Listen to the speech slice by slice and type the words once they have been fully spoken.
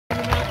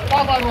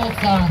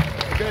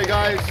Okay,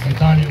 guys,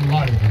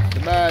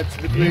 the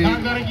match between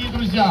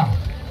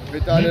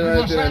Vitaly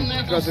Laletin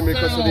and Krasimir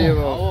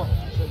Kostadinov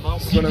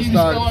is gonna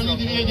start in a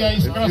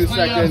few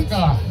seconds.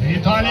 Okay,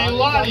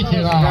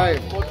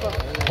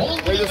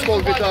 they just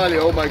called Vitaly.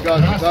 Oh my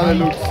God, Vitaly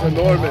looks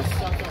enormous.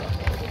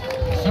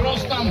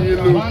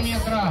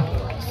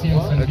 He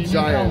looks a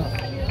giant.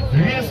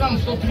 Весом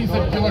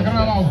 130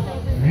 килограммов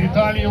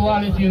Виталий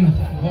Лалетин,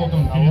 вот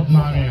он перед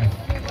нами.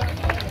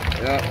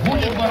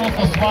 Будет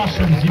бороться с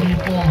вашим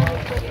земляком.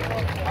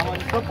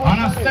 А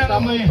на сцену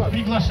мы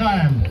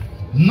приглашаем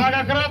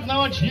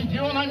многократного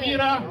чемпиона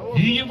мира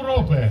и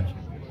Европы,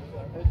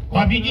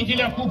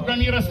 победителя Кубка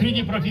мира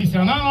среди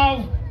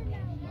профессионалов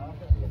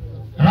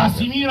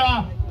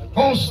Красимира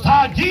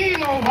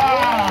Костадинова.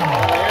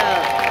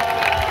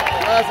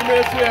 Krasimir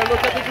is here.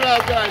 Look at the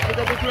crowd, guys. Look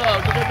at the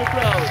crowd. Look at the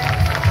crowd.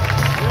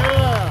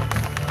 Yeah.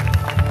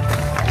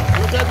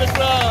 Look at the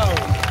crowd.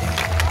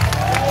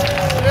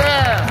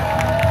 Yeah.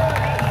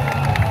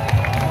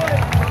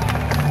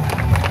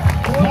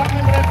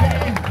 Главным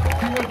рефери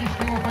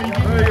сегодняшнего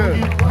поединка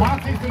будет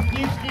Матвей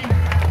Сосницкий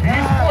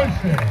из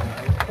Польши.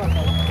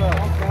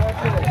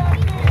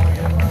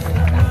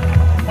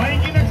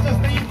 Поединок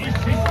состоит из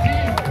 6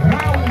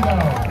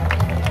 раундов.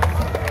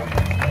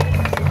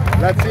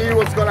 Let's see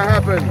what's gonna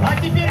happen. А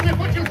теперь мы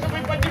хотим, чтобы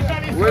вы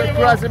поддержали Will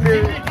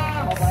Krasimir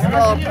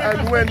stop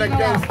and win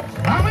against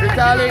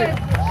Vitaly?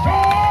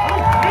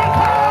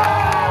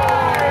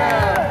 Yeah.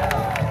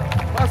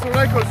 Muscle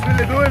Records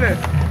really doing it.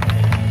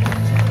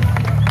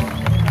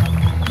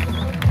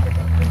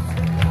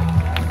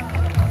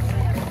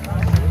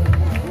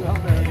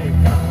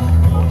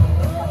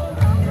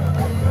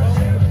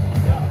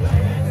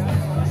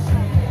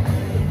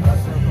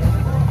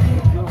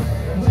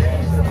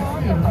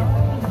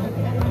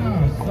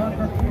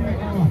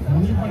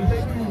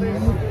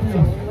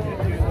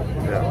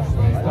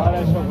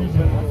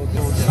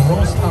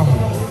 Ростом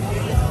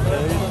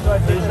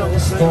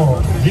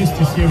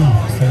 207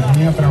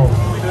 сантиметров.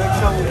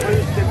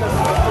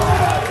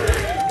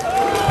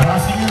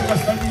 Краsimir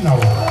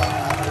Kostadinov.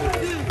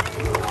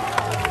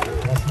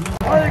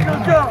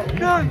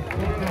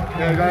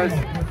 Yeah, guys,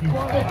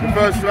 the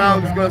first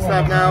round is gonna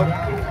start now.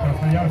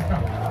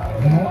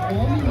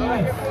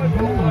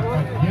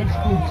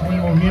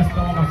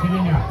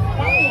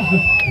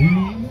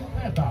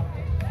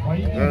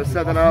 They're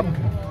setting up.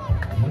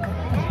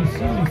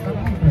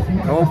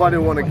 Nobody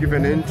want to give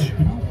an inch.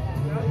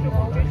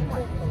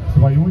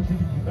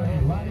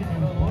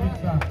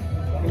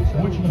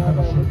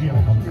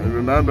 And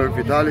remember,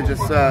 Vitaly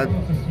just said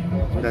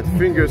that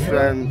finger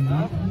strength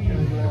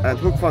and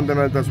hook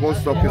fundamentals won't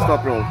stop his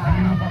top roll.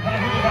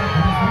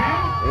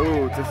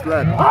 Oh, it's a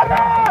slap.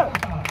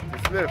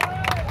 It's a slip.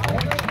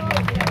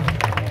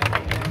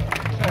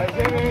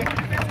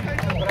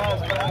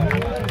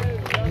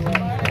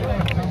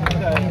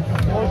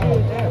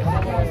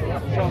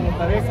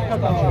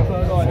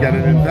 It's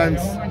getting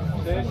intense.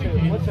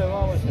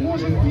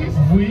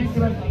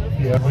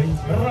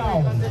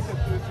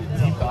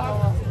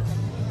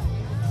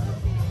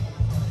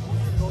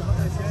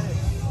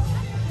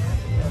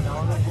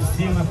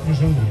 Все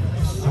напряжены,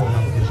 все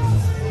напряжены.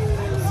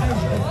 Все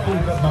ждут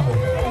только одного.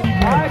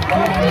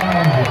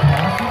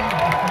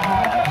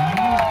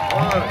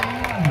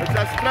 It's a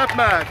strap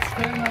match.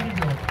 Все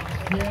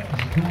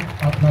ждут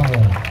одного.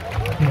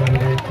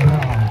 Первый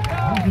раунд.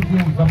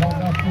 Будем за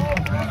болгарским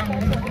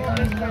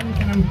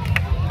спортсменом.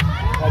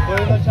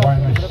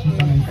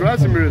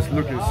 Krasimir is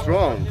looking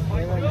strong.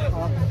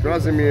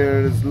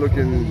 Krasimir is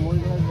looking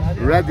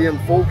ready and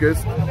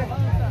focused.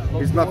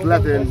 He's not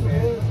letting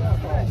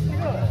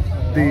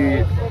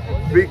the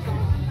big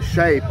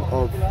shape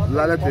of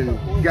Laletin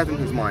get in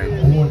his mind.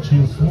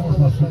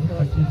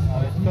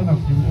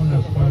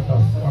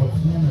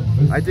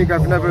 I think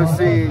I've never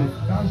seen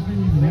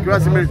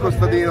Krasimir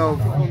Kostadinov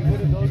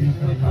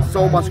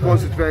so much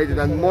concentrated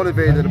and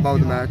motivated about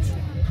the match.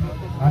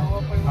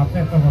 От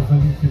этого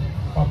зависит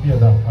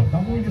победа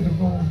одного или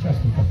другого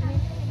участника.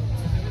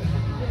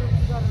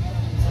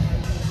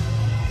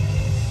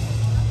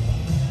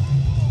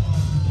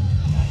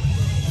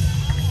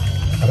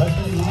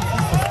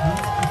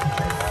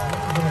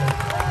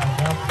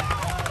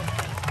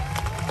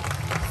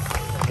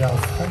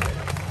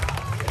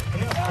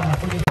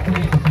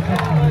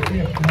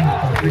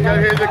 You can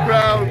hear the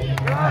crowd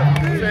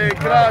saying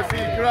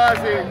Krasi,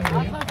 Krasi.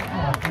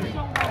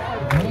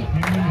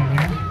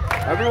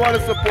 Everyone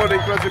is supporting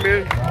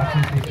Krasimir.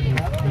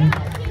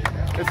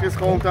 It's his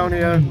hometown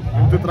here in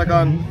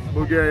Tutrakan,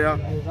 Bulgaria.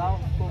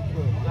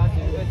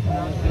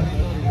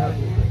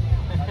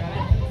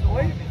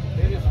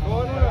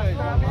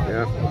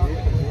 Yeah.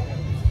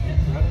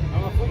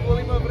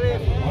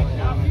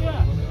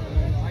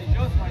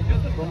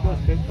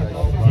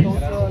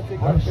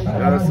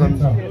 There are some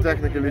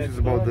technical issues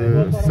about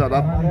the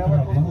setup.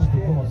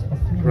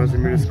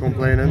 Krasimir is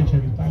complaining.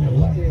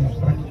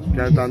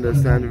 Can't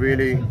understand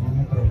really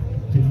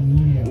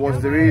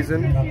what's the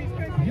reason.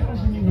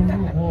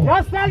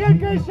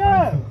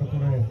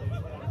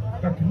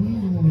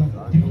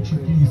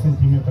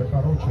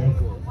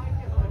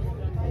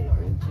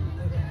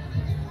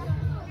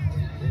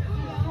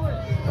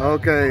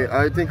 Okay,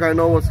 I think I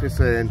know what he's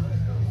saying.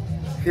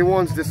 He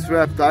wants the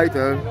strap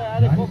tighter,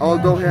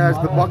 although he has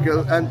the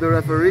buckle and the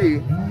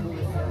referee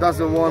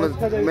doesn't want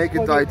to make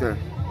it tighter.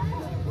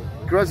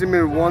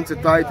 Krasimir wants a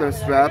tighter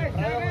strap,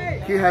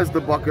 he has the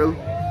buckle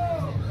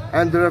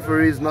and the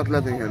referee is not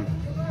letting him.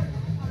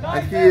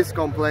 And he is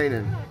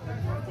complaining.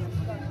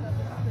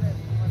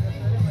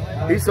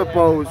 He's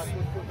supposed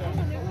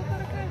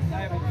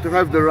to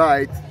have the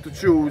right to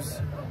choose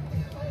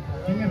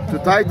to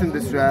tighten the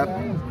strap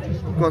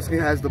because he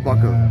has the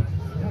buckle.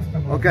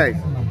 Okay.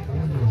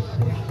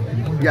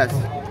 Yes.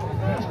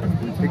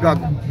 He got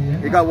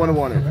what he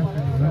wanted.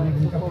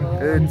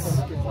 It's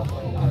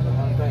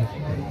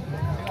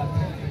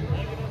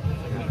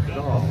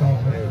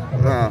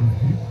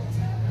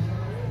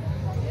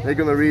they're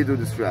gonna redo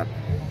the strap.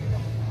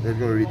 They're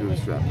gonna redo the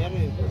strap.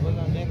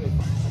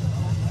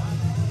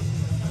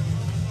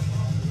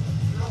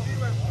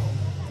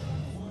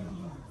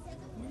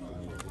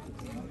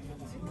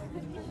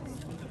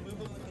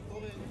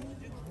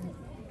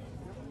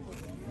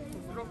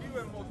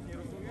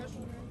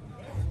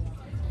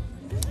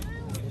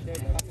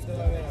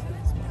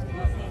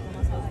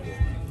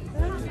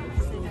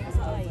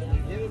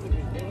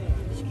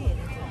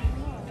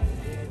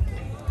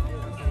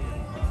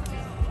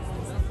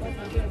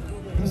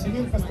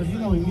 Краsimir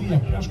Kostadinov, имея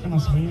пряжка на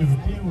своей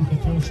руке, он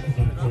хотел,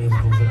 чтобы пояс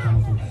был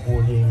затянут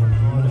более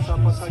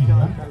мощно,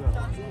 сильно.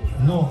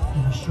 Но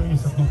еще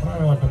есть одно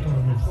правило,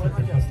 которое мы все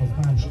прекрасно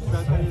знаем, что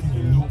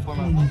строители никто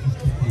не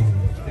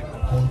дисциплинирует.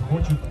 Он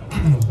хочет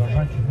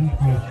зажать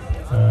руку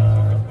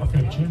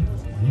покрепче.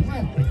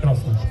 Понимает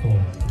прекрасно, что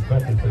в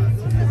этой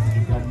позиции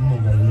будет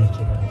намного легче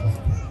работать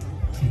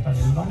с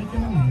Виталием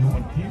Лалетиным, но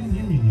тем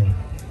не менее.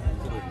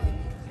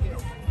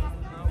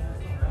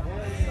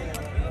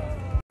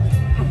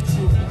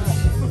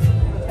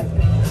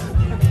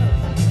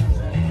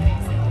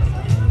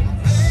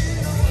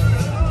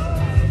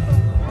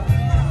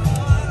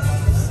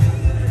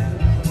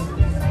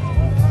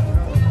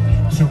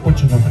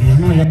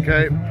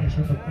 Okay,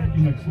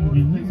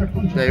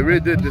 they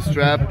redid the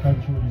strap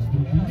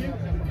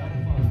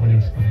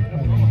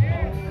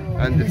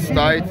and it's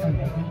tight.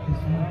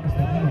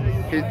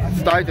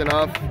 It's tight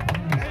enough.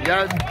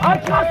 Yes.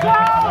 As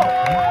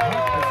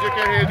you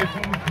can hear,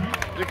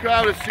 the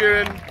crowd is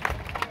cheering.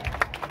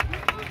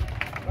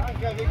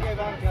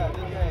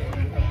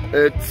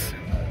 It's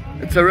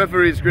a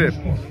referee's grip.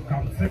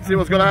 Let's see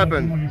what's gonna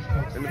happen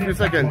in a few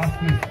seconds.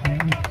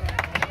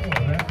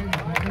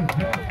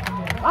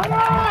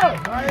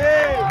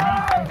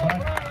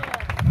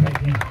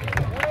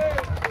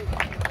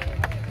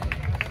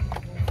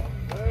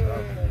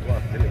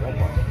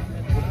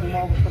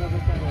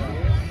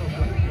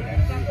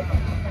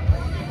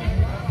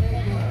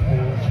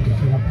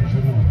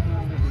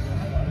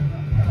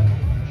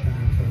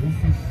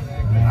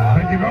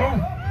 Ready, go!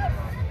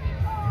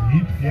 И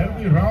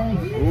первый раунд.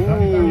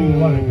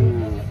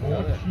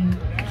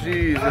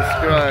 Jesus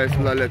Christ,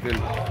 Laletin.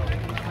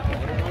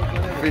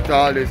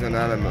 Vitaly is an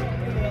animal.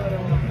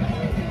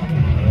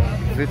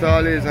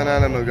 Vitaly is an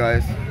animal,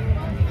 guys.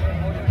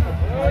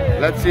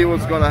 Let's see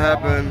what's gonna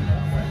happen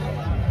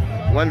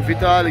when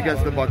Vitaly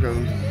gets the buckle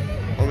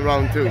on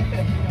round 2.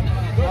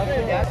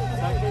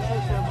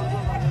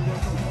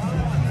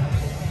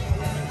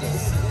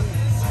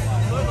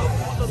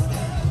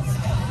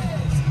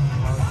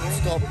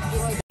 Stop.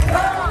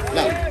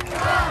 No.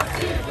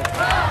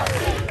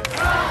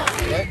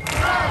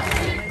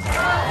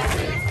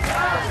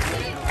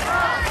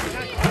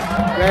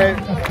 Okay,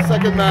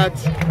 second match.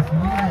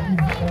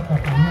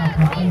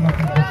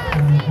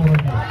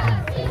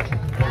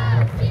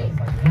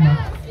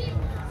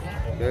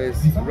 There's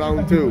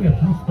round 2.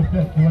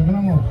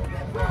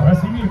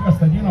 Krasimir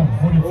Kostadinov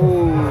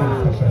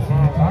борется с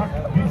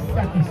без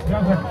всяких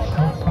связок,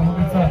 счет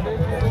становится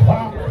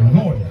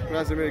 2-0.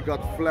 Krasimir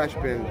got flash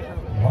pinned.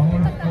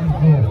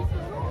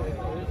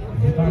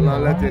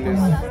 Laletin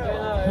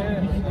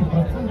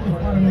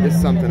is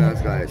something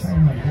else, guys.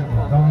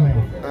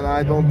 And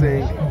I don't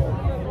think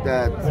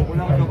that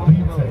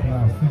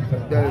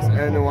there is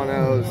anyone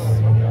else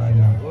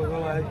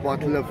but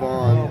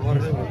Levon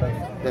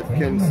that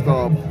can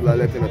stop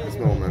Laletin at this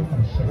moment.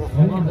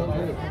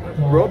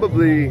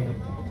 Probably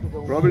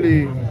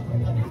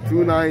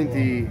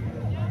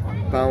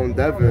 290-pound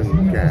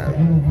Devon can,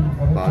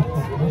 but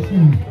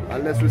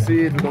unless we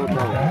see it, we don't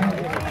know.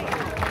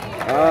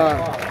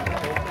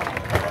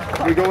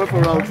 We go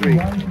for round 3.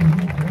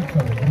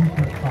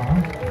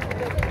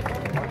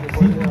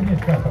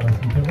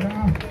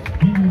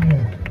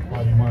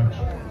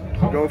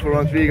 Go for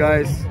round 3,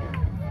 guys.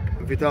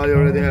 Vitaly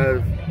already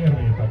have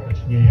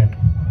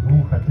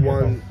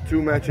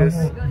 2 matches.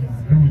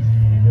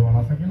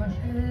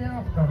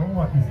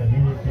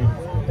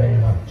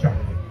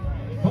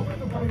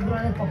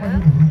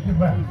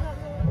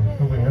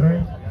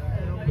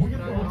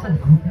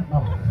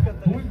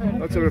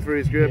 That's a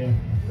referee's grip.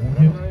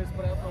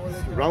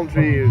 Round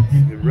 3 is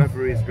the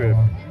referee's grip.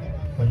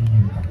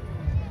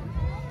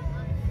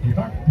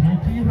 Итак,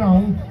 третий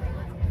раунд.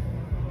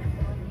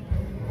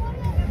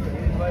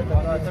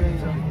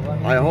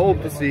 I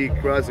hope to see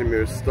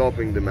Krasimir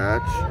stopping the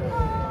match,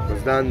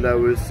 because then I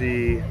will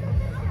see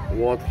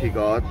what he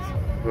got,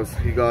 because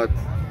he got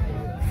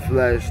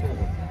flashed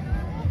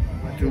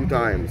 2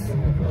 times.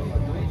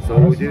 So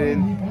we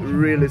didn't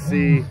really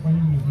see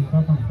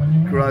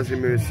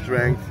Krasimir's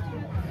strength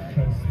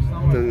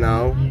till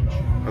now,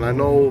 and I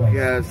know he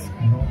has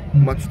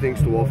much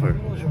things to offer.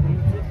 Come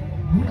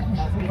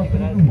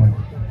on.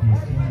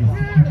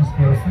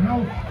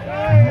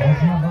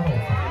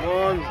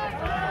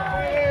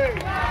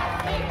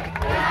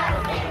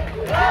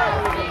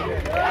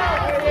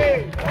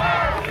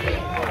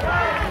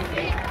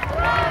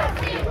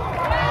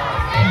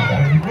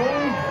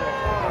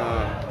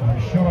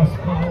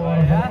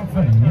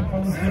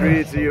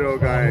 It's 3-0,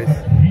 guys.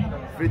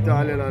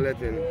 Vitaly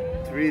Laletin.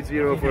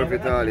 3-0 for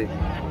Vitaly.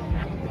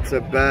 It's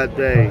a bad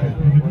day.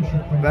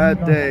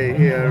 Bad day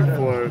here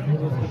for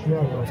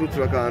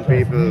Tutrakan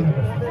people,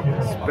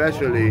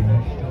 especially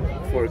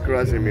for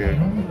Krasimir.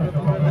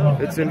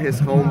 It's in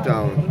his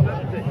hometown.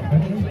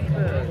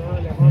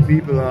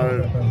 People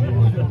are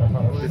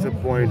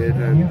disappointed,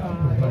 and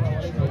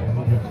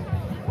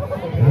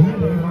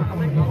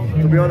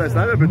to be honest,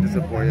 I'm a bit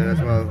disappointed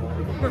as well.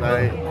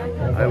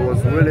 I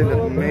was willing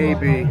that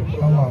maybe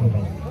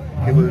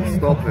he will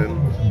stop him,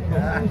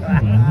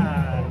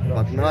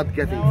 but not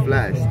getting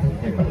flashed.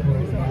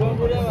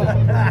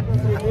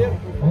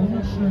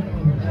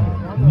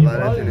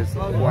 Laletin is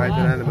quite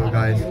an animal,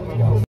 guys.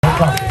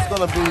 It's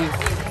gonna be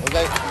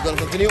okay. We're gonna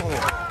continue.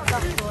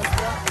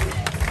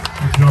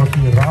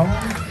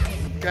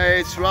 Okay,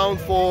 it's round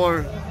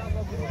 4.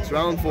 It's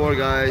round 4,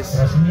 guys.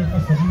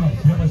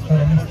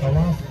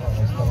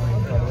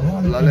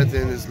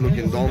 Laletin is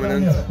looking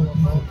dominant.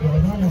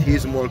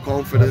 He's more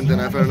confident than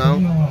ever now.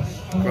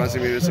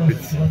 Krasimir is a bit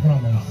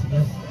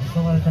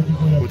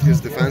with his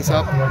defense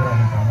up.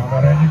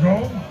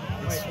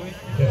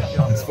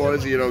 It's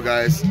 4-0,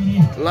 guys.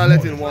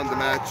 Laletin won the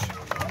match.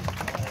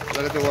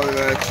 Laletin won the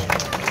match.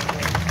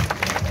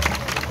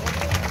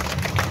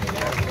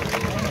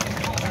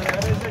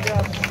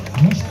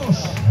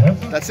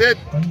 That's it.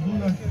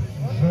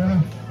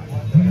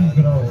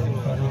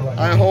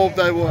 I hoped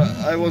I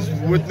was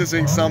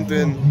witnessing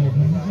something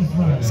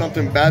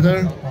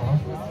better,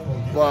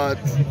 but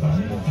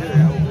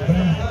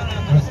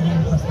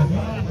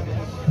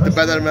the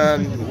better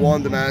man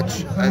won the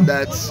match, and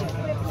that's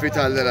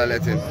Vitaly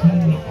Laletin.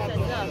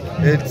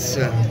 It's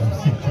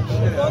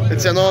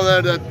an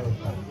honor that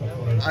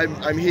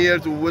I'm here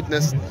to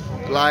witness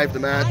live the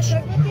match,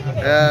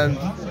 and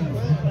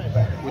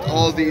with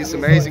all these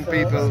amazing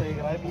people.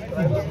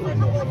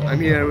 I'm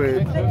here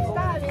with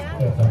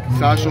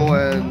Sasho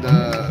and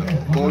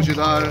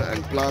Bojidar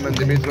and Plam and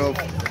Dimitrov.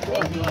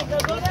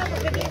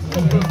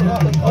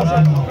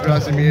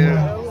 Krasimir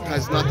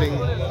has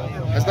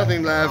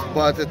nothing left,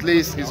 but at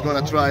least he's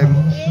gonna try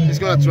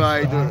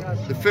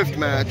the 5th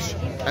match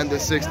and the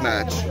 6th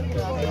match.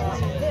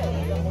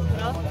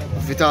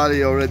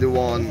 Vitaly already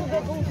won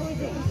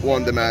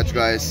the match,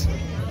 guys.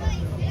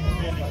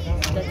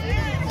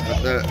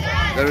 But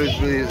there is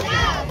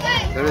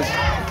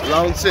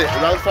round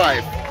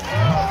 5.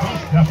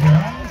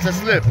 It's a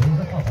slip.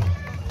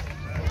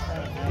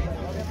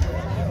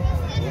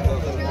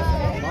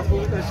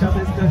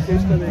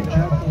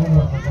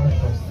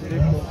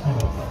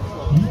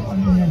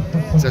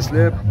 It's a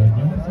slip.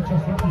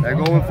 They're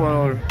going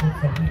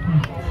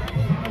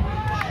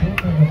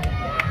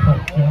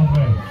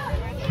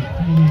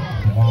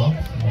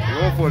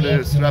for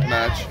the strap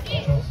match.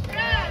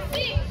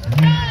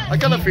 I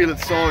kind of feel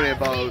sorry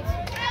about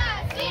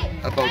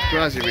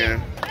Krasimir.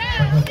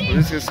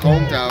 This is his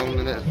hometown,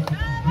 and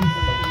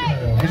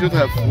he should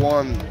have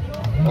won,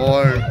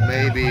 or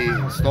maybe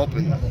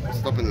stopping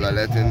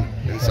Laletin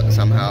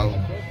somehow,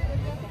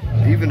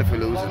 even if he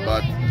loses,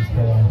 but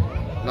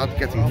not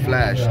getting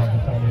flashed.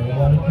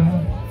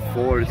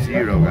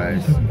 4-0,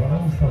 guys.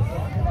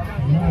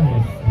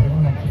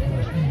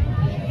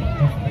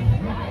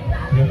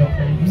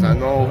 So I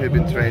know he's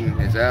been training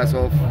his ass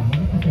off,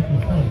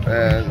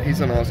 and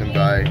he's an awesome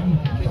guy.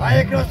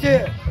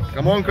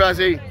 Come on,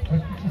 Krasi!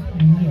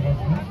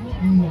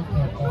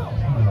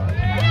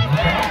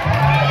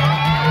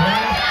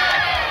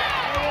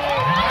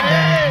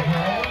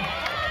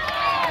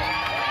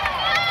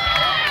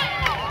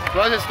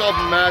 Krasi stopped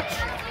the match.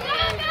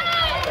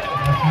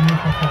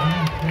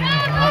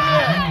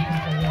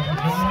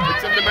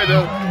 It's in the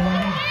middle,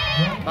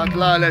 but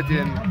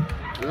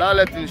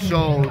Laletin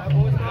showed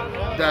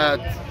that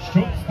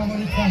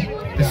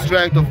the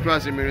strength of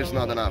Krasimir is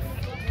not enough.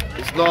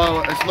 It's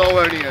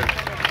nowhere near.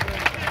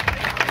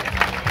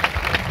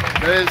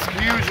 There is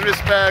huge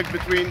respect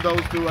between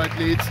those two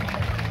athletes.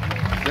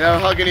 They are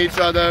hugging each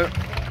other.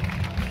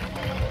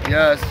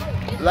 Yes,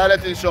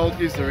 Laletin showed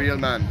he's the real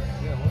man.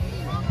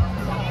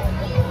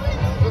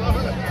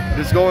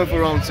 He's going for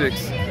round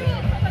 6.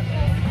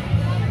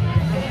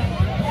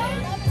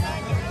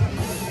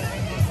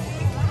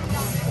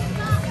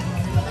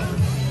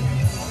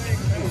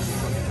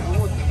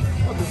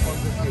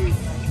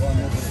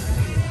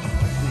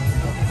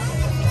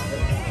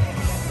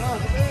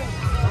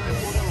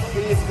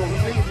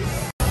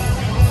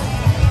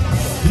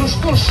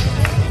 Что ж,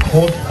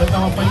 ход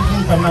этого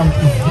поединка нам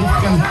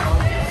известен.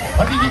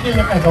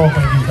 Победителем этого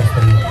поединка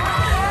стоит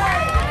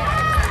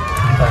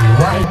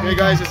Vitaly. Okay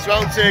guys, it's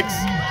round 6.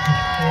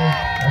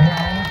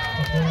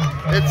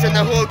 It's in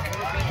the hook.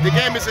 The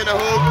game is in the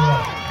hook.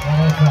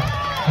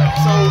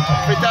 So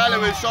Vitaly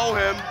will show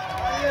him.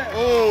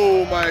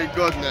 Oh my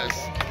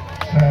goodness.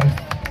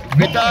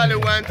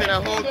 Vitaly went in a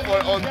hook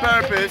on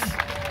purpose.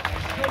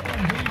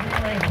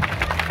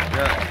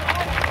 Yeah.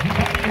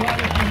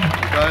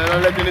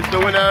 Laletin is the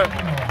winner.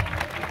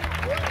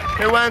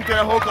 He went in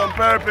a hook on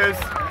purpose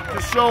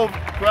to show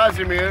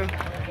Krasimir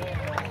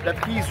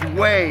that he's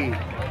way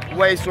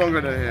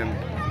stronger than him.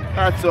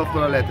 Hats off to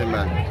Laletin,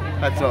 man.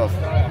 Hats off.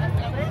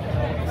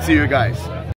 See you guys.